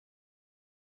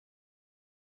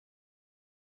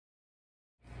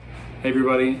Hey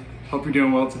everybody, hope you're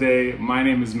doing well today. My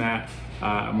name is Matt.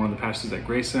 I'm one of the pastors at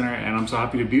Grace Center, and I'm so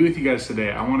happy to be with you guys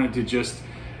today. I wanted to just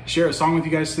share a song with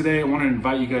you guys today. I want to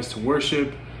invite you guys to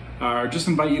worship, or just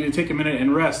invite you to take a minute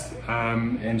and rest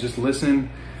and just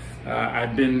listen.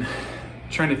 I've been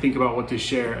trying to think about what to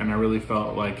share, and I really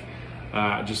felt like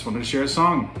I just wanted to share a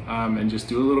song and just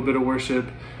do a little bit of worship.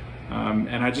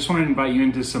 And I just want to invite you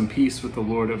into some peace with the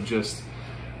Lord of just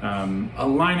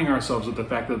aligning ourselves with the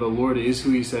fact that the Lord is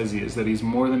who He says He is, that He's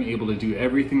more than able to do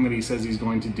everything that He says He's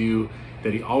going to do,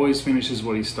 that He always finishes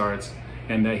what He starts,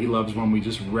 and that He loves when we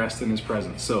just rest in His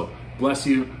presence. So bless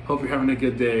you. Hope you're having a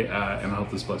good day, and I hope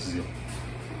this blesses you.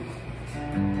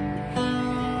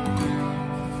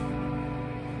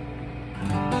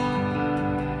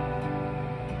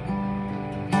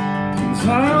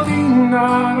 I lean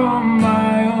not on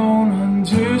my own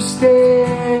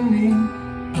understanding.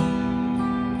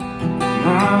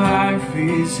 My life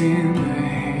is in the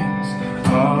hands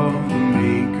of the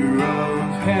maker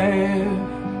of heaven.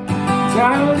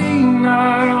 I lean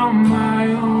not on my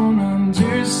own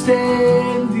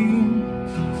understanding.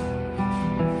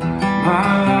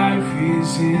 My life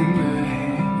is in the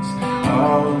hands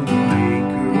of the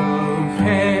maker of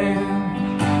heaven.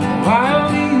 I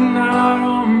lean not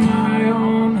on my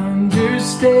own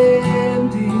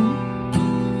understanding.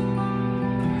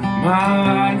 My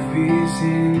life is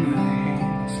in the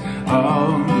hands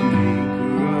of the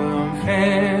maker of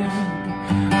heaven.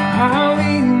 I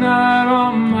lean not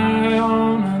on my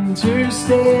own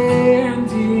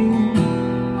understanding.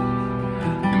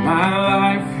 My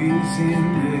life is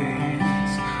in the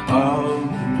hands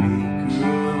of the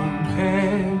maker of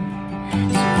heaven.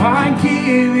 So I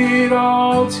give it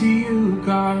all to you,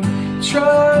 God,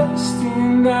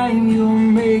 trusting that you'll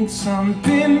make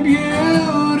something beautiful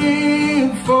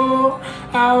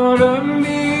out of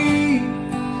me.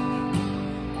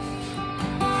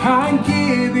 I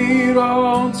give it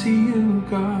all to you,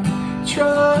 God,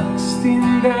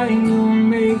 trusting that you'll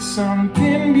make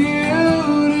something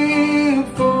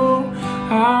beautiful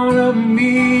out of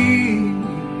me.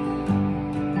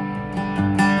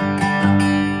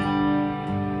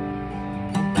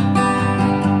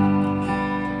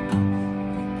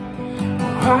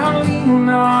 I lean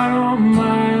not on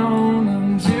my own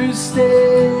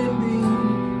understanding.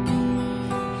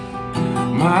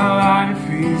 My life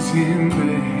is in the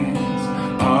hands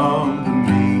of the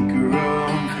maker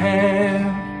of heaven.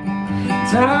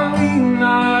 And I lean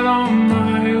not on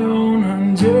my own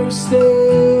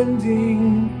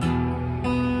understanding.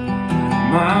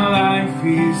 My life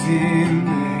is in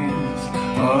the hands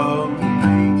of the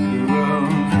maker of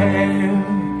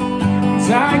heaven.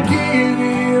 And I give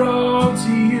it all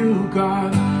to you,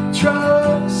 God,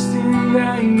 trusting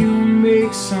that you'll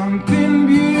make something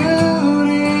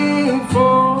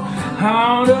beautiful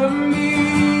out of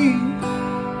me.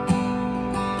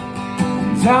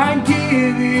 And I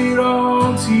give it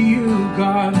all to you,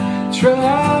 God,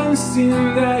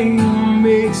 trusting that you'll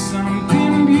make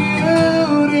something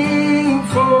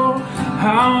beautiful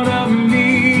out of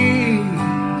me.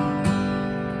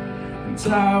 And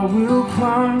I will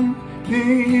climb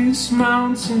this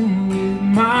mountain with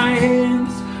my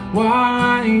hands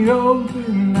wide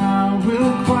open. I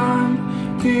will climb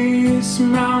this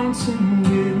mountain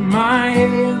with my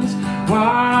hands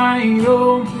wide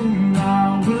open.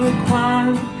 I will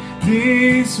climb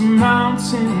this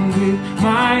mountain with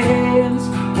my hands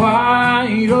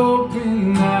wide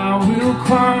open. I will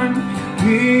climb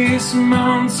this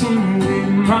mountain with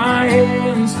my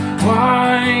hands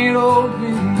wide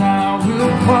open. I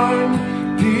will climb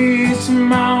this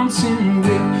mountain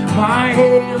with my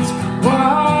hands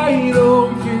wide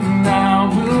open. I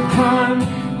will climb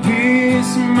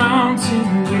this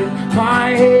mountain with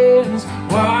my hands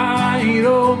wide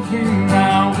open.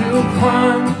 I will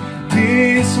climb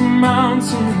this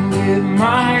mountain with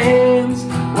my hands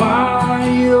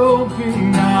wide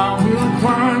open. I will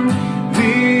climb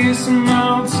this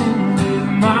mountain with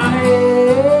my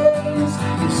hands.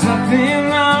 There's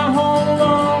nothing I hold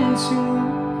on to.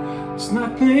 There's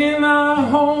nothing I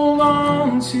hold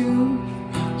on to.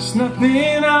 There's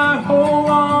nothing I hold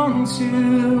on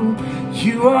to.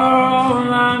 You are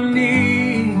all I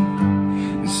need.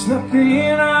 There's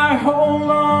nothing I hold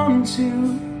on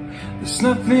to. There's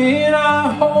nothing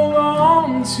I hold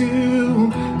on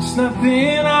to. There's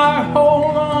nothing I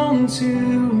hold on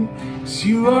to. 'Cause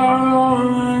you are all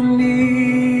I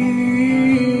need.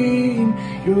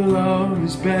 Your love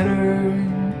is better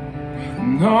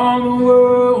than all the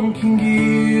world can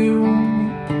give.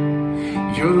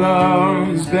 Your love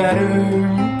is better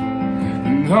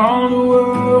than all the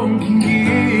world can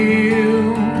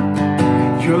give.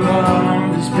 Your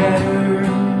love is better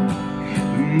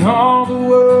than all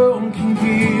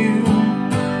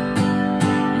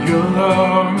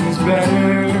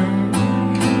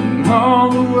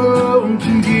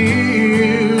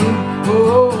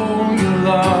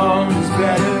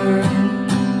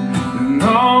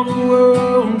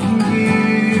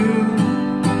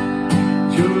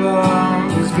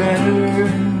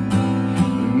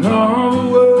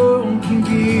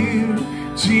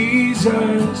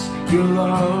Jesus, your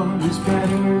love is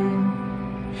better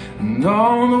than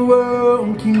all the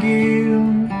world can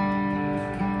give.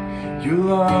 Your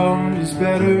love is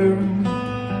better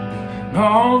than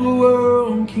all the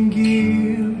world can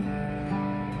give.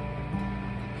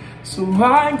 So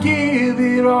I give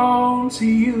it all to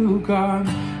you, God,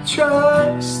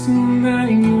 trusting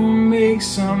that you'll make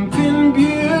something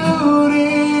beautiful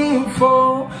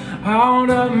out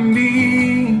of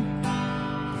me.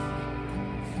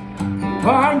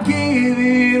 I give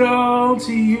it all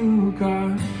to you,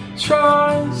 God,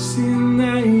 trusting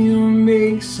that you'll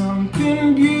make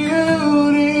something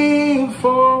beautiful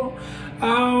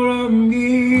out of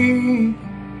me.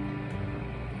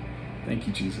 Thank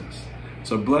you, Jesus.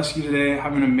 So bless you today.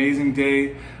 Have an amazing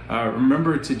day.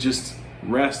 Remember to just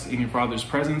rest in your Father's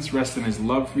presence, rest in his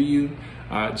love for you.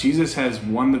 Jesus has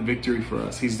won the victory for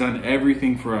us. He's done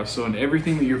everything for us. So in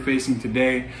everything that you're facing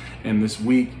today and this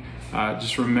week,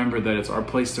 just remember that it's our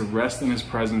place to rest in his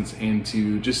presence and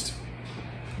to just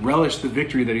relish the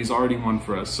victory that he's already won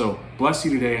for us. So bless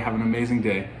you today. Have an amazing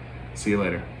day. See you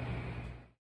later.